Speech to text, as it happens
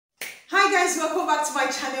guys, welcome back to my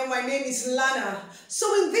channel. My name is Lana.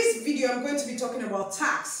 So in this video I'm going to be talking about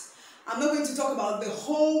tax. I'm not going to talk about the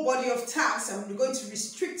whole body of tax. I'm going to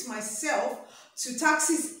restrict myself to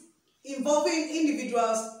taxes involving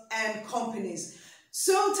individuals and companies.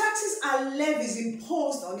 So taxes are levies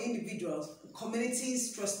imposed on individuals,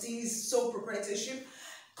 communities, trustees, sole proprietorship,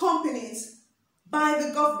 companies, by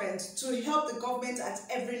the government to help the government at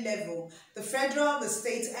every level, the federal, the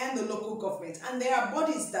state, and the local government. And there are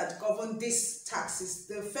bodies that govern these taxes: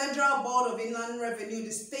 the Federal Board of Inland Revenue,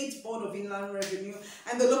 the State Board of Inland Revenue,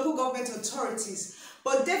 and the local government authorities.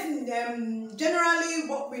 But definitely, generally,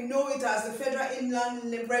 what we know it as the Federal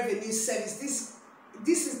Inland Revenue Service.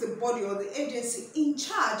 This is the body or the agency in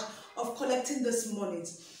charge of collecting this money.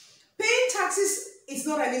 Paying taxes is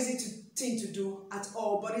not an easy thing to do at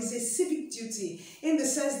all, but it's a civic duty in the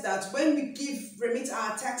sense that when we remit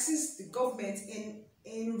our taxes, the government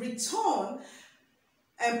in return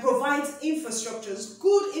provides infrastructures,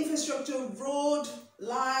 good infrastructure, road,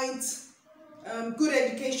 lights, good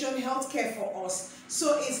education, healthcare for us.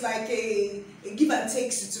 So it's like a give and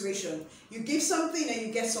take situation. You give something and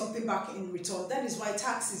you get something back in return. That is why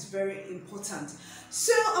tax is very important.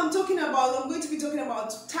 So I'm going to be talking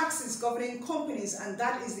about taxes governing companies, and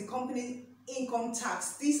that is the company income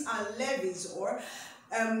tax. These are levies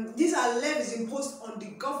imposed on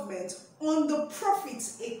the government on the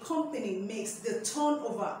profits a company makes, the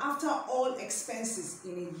turnover after all expenses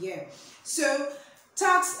in a year. So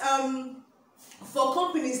tax for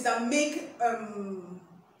companies that make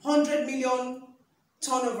 100 million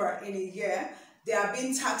turnover in a year, they are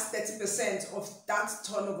being taxed 30% of that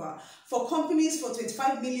turnover. For companies for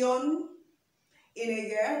 25 million in a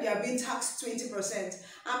year, they are being taxed 20%.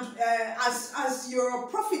 And as your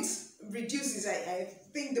profits reduces, I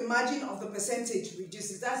think the margin of the percentage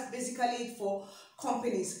reduces. That's basically it for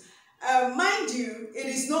companies. Mind you, it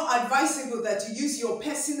is not advisable that you use your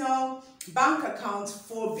personal bank account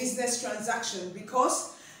for business transaction,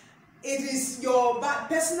 because it is your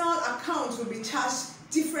personal account will be charged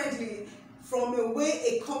differently from the way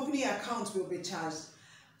a company account will be charged.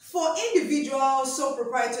 For individuals, sole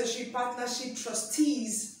proprietorship, partnership,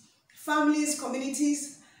 trustees, families,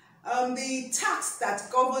 communities, the tax that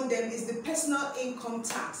governs them is the personal income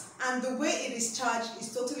tax, and the way it is charged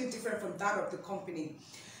is totally different from that of the company.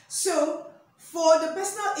 So for the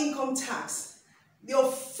personal income tax,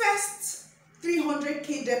 your first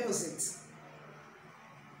 300k deposit,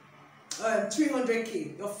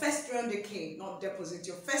 300k, your first 300k, not deposit,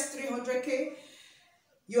 your first 300k,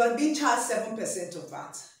 you are being charged 7% of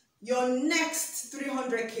that. Your next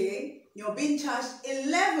 300k, you're being charged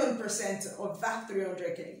 11% of that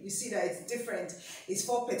 300k. You see that it's different. It's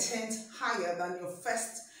 4% higher than your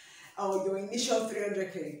first or your initial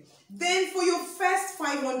 300k. Then for your first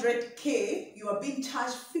 500k, you are being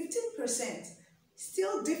charged 15%.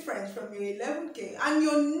 Still different from your 11k. And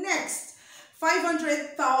your next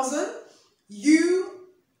 500,000,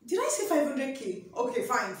 did I say 500k? Okay,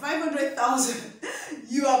 fine, 500,000,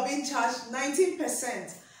 you are being charged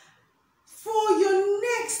 19%. For your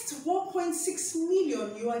next 1.6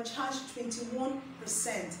 million, you are charged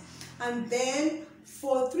 21%. And then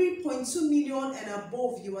for 3.2 million and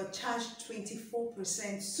above, you are charged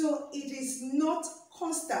 24%. So it is not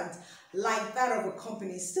constant like that of a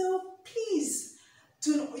company. So please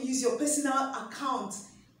do not use your personal account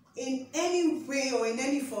in any way or in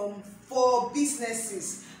any form for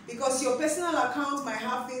businesses, because your personal account might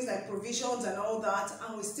have things like provisions and all that,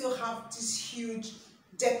 and we still have these huge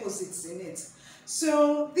deposits in it.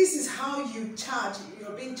 So this is how you're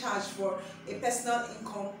being charged for a personal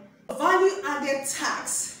income. Value added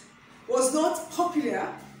tax was not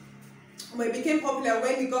popular, but it became popular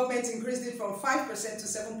when the government increased it from 5% to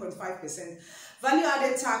 7.5%. Value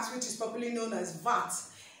added tax, which is popularly known as VAT,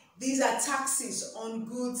 these are taxes on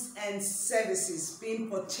goods and services being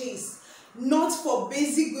purchased, not for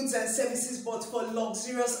basic goods and services, but for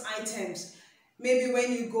luxurious items. Maybe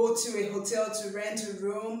when you go to a hotel to rent a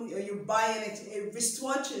room, or you buy a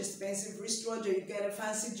wristwatch, an expensive wristwatch, or you get a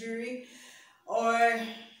fancy jewelry, or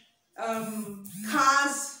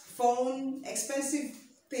cars, phone, expensive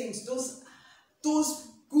things. Those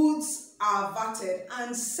goods are VATed.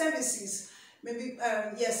 And services, maybe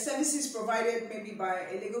services provided maybe by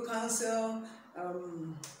a legal counsel,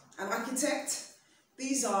 an architect.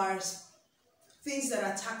 These are things that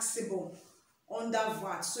are taxable under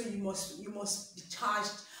VAT, so you must be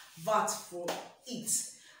charged VAT for it,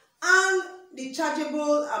 and the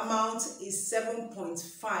chargeable amount is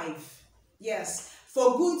 7.5. Yes,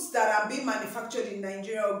 For goods that are being manufactured in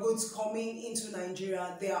Nigeria or goods coming into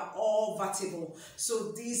Nigeria, they are all vatable.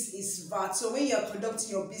 So this is VAT. So when you are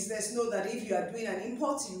conducting your business, know that if you are doing an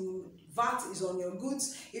import, VAT is on your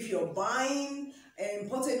goods. If you're buying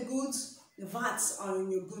imported goods, the VATs are on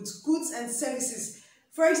your goods. Goods and services.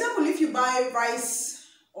 For example, if you buy rice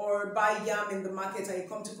or buy yam in the market and you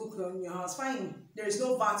come to cook on your house, fine, there is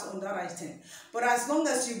no VAT on that item. But as long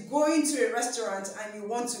as you go into a restaurant and you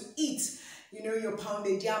want to eat, you know, your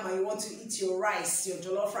pounded yam and you want to eat your rice, your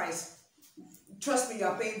jollof rice, trust me, you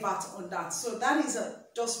are paying VAT on that. So that is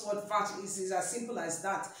just what VAT is as simple as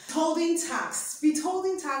that. Withholding tax.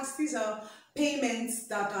 Withholding tax, these are payments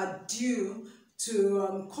that are due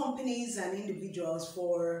to companies and individuals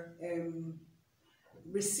for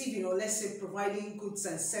receiving, or let's say providing goods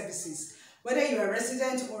and services, whether you are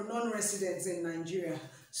resident or non-resident in Nigeria.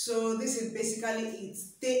 So this is basically it.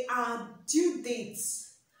 They are due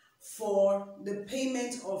dates for the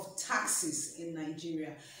payment of taxes in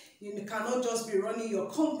Nigeria. You cannot just be running your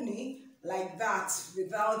company like that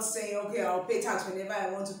without saying, okay, I'll pay tax whenever I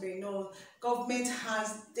want to pay. No, government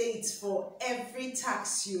has dates for every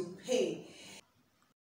tax you pay.